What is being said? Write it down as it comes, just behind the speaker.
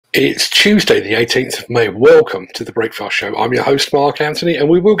It's Tuesday, the 18th of May. Welcome to the Breakfast Show. I'm your host, Mark Anthony, and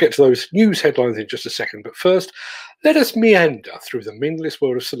we will get to those news headlines in just a second. But first, let us meander through the meaningless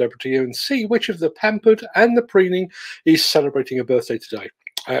world of celebrity and see which of the pampered and the preening is celebrating a birthday today.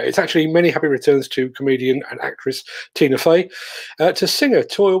 It's actually many happy returns to comedian and actress Tina Fey, to singer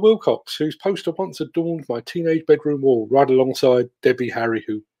Toya Wilcox, whose poster once adorned my teenage bedroom wall, right alongside Debbie Harry,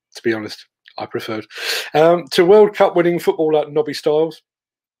 who, to be honest, I preferred, to World Cup winning footballer Nobby Stiles.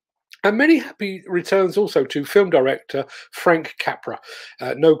 And many happy returns also to film director Frank Capra.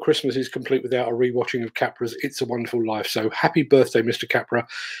 No Christmas is complete without a rewatching of Capra's It's a Wonderful Life. So happy birthday, Mr. Capra,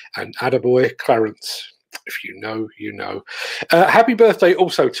 and attaboy Clarence. If you know, you know. Happy birthday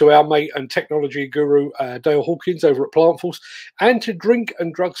also to our mate and technology guru, Dale Hawkins over at Plantforce, and to drink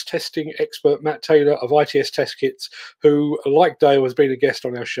and drugs testing expert Matt Taylor of ITS Test Kits, who, like Dale, has been a guest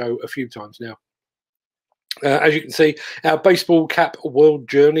on our show a few times now. As you can see, our baseball cap world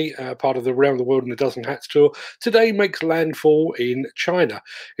journey, part of the Around the World in a Dozen Hats tour, today makes landfall in China.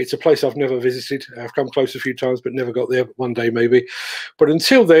 It's a place I've never visited. I've come close a few times, but never got there. One day, maybe. But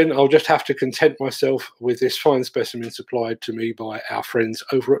until then, I'll just have to content myself with this fine specimen supplied to me by our friends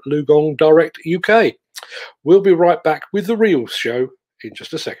over at Lugong Direct UK. We'll be right back with the real show in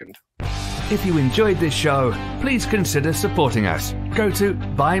just a second. If you enjoyed this show, please consider supporting us. Go to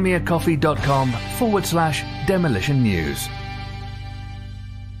buymeacoffee.com/demolition news.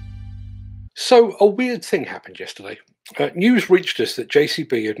 So a weird thing happened yesterday. News reached us that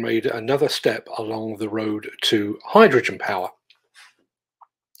JCB had made another step along the road to hydrogen power.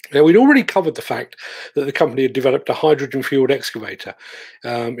 Now, we'd already covered the fact that the company had developed a hydrogen-fueled excavator,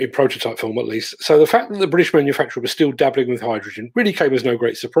 in prototype form at least. So the fact that the British manufacturer was still dabbling with hydrogen really came as no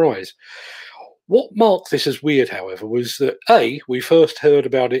great surprise. What marked this as weird, however, was that A, we first heard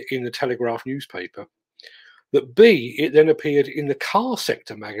about it in the Telegraph newspaper, that B, it then appeared in the car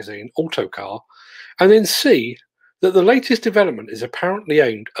sector magazine, Autocar, and then C, that the latest development is apparently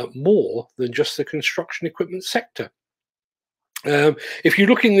aimed at more than just the construction equipment sector. If you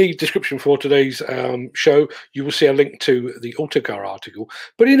look in the description for today's show, you will see a link to the Autocar article.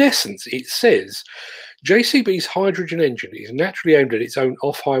 But in essence, it says JCB's hydrogen engine is naturally aimed at its own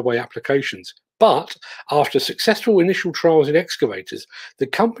off-highway applications. But after successful initial trials in excavators, the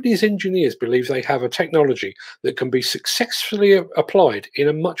company's engineers believe they have a technology that can be successfully applied in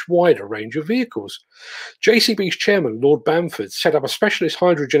a much wider range of vehicles. JCB's chairman, Lord Bamford, set up a specialist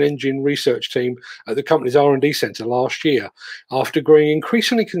hydrogen engine research team at the company's R&D centre last year, after growing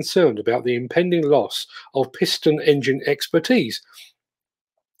increasingly concerned about the impending loss of piston engine expertise.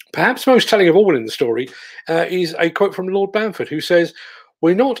 Perhaps most telling of all in the story is a quote from Lord Bamford, who says,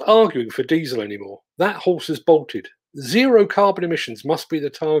 "We're not arguing for diesel anymore. That horse has bolted. Zero carbon emissions must be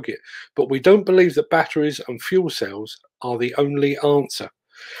the target, but we don't believe that batteries and fuel cells are the only answer."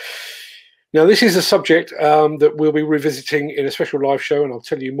 Now, this is a subject that we'll be revisiting in a special live show, and I'll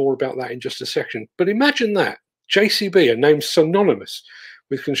tell you more about that in just a second. But imagine that JCB, a name synonymous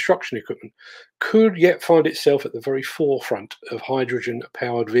with construction equipment, could yet find itself at the very forefront of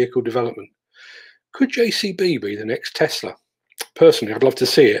hydrogen-powered vehicle development. Could JCB be the next Tesla? Personally, I'd love to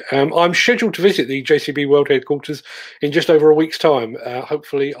see it. I'm scheduled to visit the JCB World Headquarters in just over a week's time.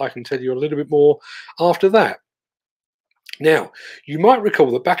 Hopefully, I can tell you a little bit more after that. Now, you might recall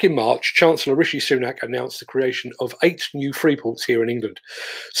that back in March, Chancellor Rishi Sunak announced the creation of 8 new freeports here in England.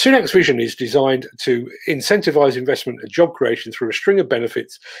 Sunak's vision is designed to incentivise investment and job creation through a string of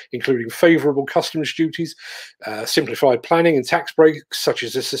benefits, including favourable customs duties, simplified planning and tax breaks, such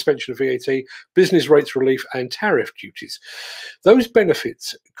as the suspension of VAT, business rates relief and tariff duties. Those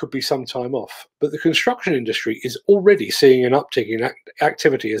benefits could be some time off, but the construction industry is already seeing an uptick in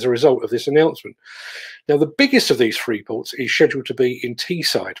activity as a result of this announcement. Now, the biggest of these freeports is scheduled to be in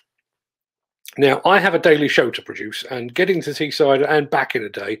Teesside. Now, I have a daily show to produce, and getting to Teesside and back in a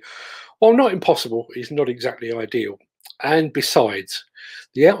day, while not impossible, is not exactly ideal. And besides,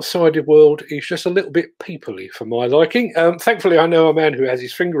 the outside world is just a little bit peoply for my liking. Thankfully, I know a man who has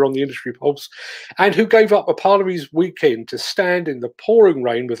his finger on the industry pulse and who gave up a part of his weekend to stand in the pouring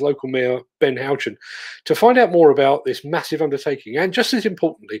rain with local Mayor Ben Houchen to find out more about this massive undertaking and, just as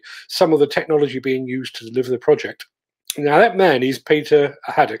importantly, some of the technology being used to deliver the project. Now, that man is Peter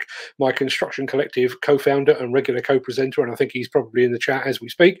Haddock, my Construction Collective co-founder and regular co-presenter, and I think he's probably in the chat as we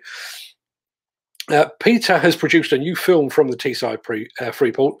speak. Peter has produced a new film from the Teesside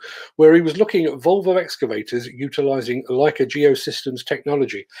Freeport, where he was looking at Volvo excavators utilising Leica Geosystems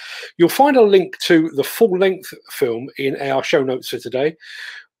technology. You'll find a link to the full-length film in our show notes for today.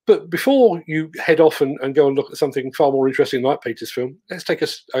 But before you head off and go and look at something far more interesting like Peter's film, let's take a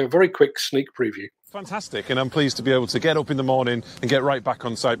very quick sneak preview. Fantastic, and I'm pleased to be able to get up in the morning and get right back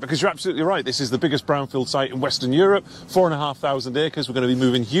on site, because you're absolutely right. This is the biggest brownfield site in Western Europe, 4,500 acres. We're going to be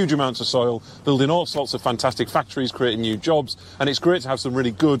moving huge amounts of soil, building all sorts of fantastic factories, creating new jobs, and it's great to have some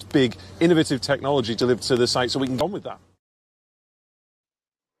really good, big, innovative technology delivered to the site so we can go on with that.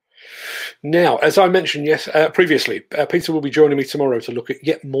 Now, as I mentioned previously, Peter will be joining me tomorrow to look at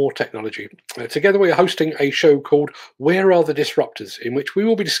yet more technology. Together we are hosting a show called Where Are the Disruptors, in which we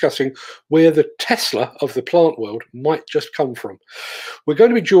will be discussing where the Tesla of the plant world might just come from. We're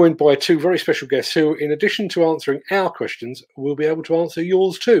going to be joined by two very special guests who, in addition to answering our questions, will be able to answer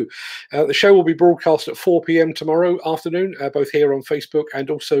yours too. The show will be broadcast at 4 p.m. tomorrow afternoon, both here on Facebook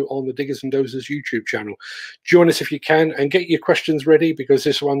and also on the Diggers and Dozers YouTube channel. Join us if you can and get your questions ready, because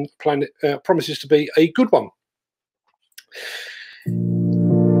this one promises to be a good one.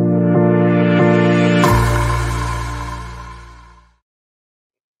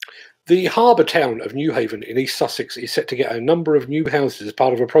 The harbour town of Newhaven in East Sussex is set to get a number of new houses as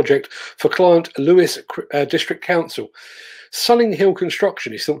part of a project for client Lewis District Council. Sunninghill Hill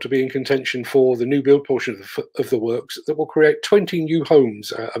Construction is thought to be in contention for the new build portion of the works that will create 20 new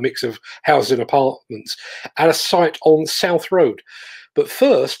homes, a mix of houses and apartments, at a site on South Road. But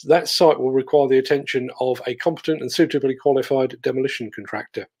first, that site will require the attention of a competent and suitably qualified demolition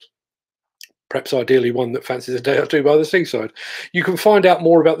contractor. Perhaps ideally one that fancies a day or two by the seaside. You can find out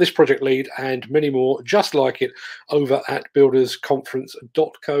more about this project lead and many more just like it over at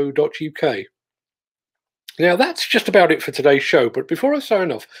buildersconference.co.uk. Now, that's just about it for today's show. But before I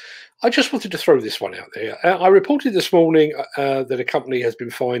sign off, I just wanted to throw this one out there. I reported this morning that a company has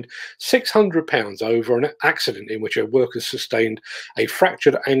been fined £600 over an accident in which a worker sustained a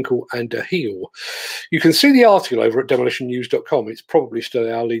fractured ankle and a heel. You can see the article over at demolitionnews.com. It's probably still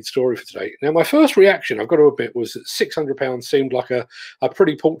our lead story for today. Now, my first reaction, I've got to admit, was that £600 seemed like a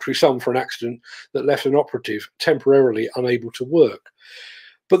pretty paltry sum for an accident that left an operative temporarily unable to work.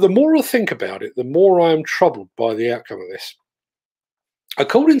 But the more I think about it, the more I am troubled by the outcome of this.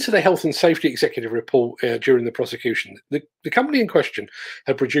 According to the Health and Safety Executive report during the prosecution, the company in question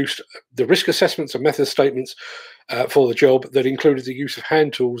had produced the risk assessments and method statements for the job that included the use of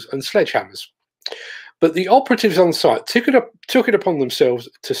hand tools and sledgehammers. But the operatives on site took it upon themselves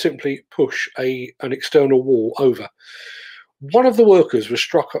to simply push an external wall over. One of the workers was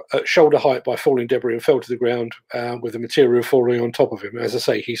struck at shoulder height by falling debris and fell to the ground with the material falling on top of him. As I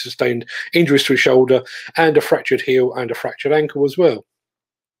say, he sustained injuries to his shoulder and a fractured heel and a fractured ankle as well.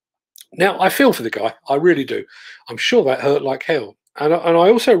 Now, I feel for the guy. I really do. I'm sure that hurt like hell. And I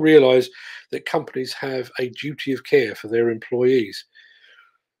also realise that companies have a duty of care for their employees.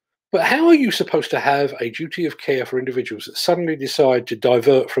 But how are you supposed to have a duty of care for individuals that suddenly decide to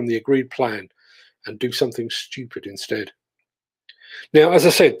divert from the agreed plan and do something stupid instead? Now, as I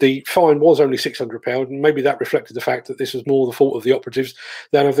said, the fine was only £600, and maybe that reflected the fact that this was more the fault of the operatives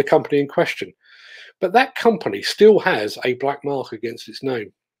than of the company in question. But that company still has a black mark against its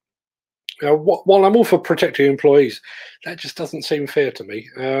name. Now, while I'm all for protecting employees, that just doesn't seem fair to me.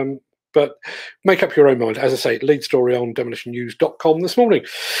 But make up your own mind. As I say, lead story on demolitionnews.com this morning.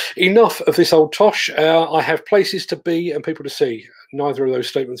 Enough of this old tosh. I have places to be and people to see. Neither of those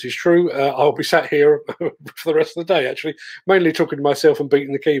statements is true. I'll be sat here for the rest of the day, actually, mainly talking to myself and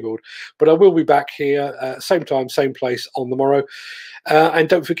beating the keyboard. But I will be back here, same time, same place on the morrow. And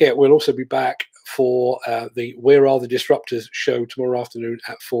don't forget, we'll also be back for the Where Are the Disruptors show tomorrow afternoon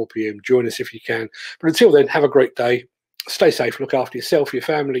at 4 p.m. Join us if you can. But until then, have a great day. Stay safe, look after yourself, your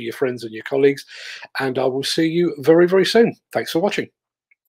family, your friends and your colleagues. And I will see you very, very soon. Thanks for watching.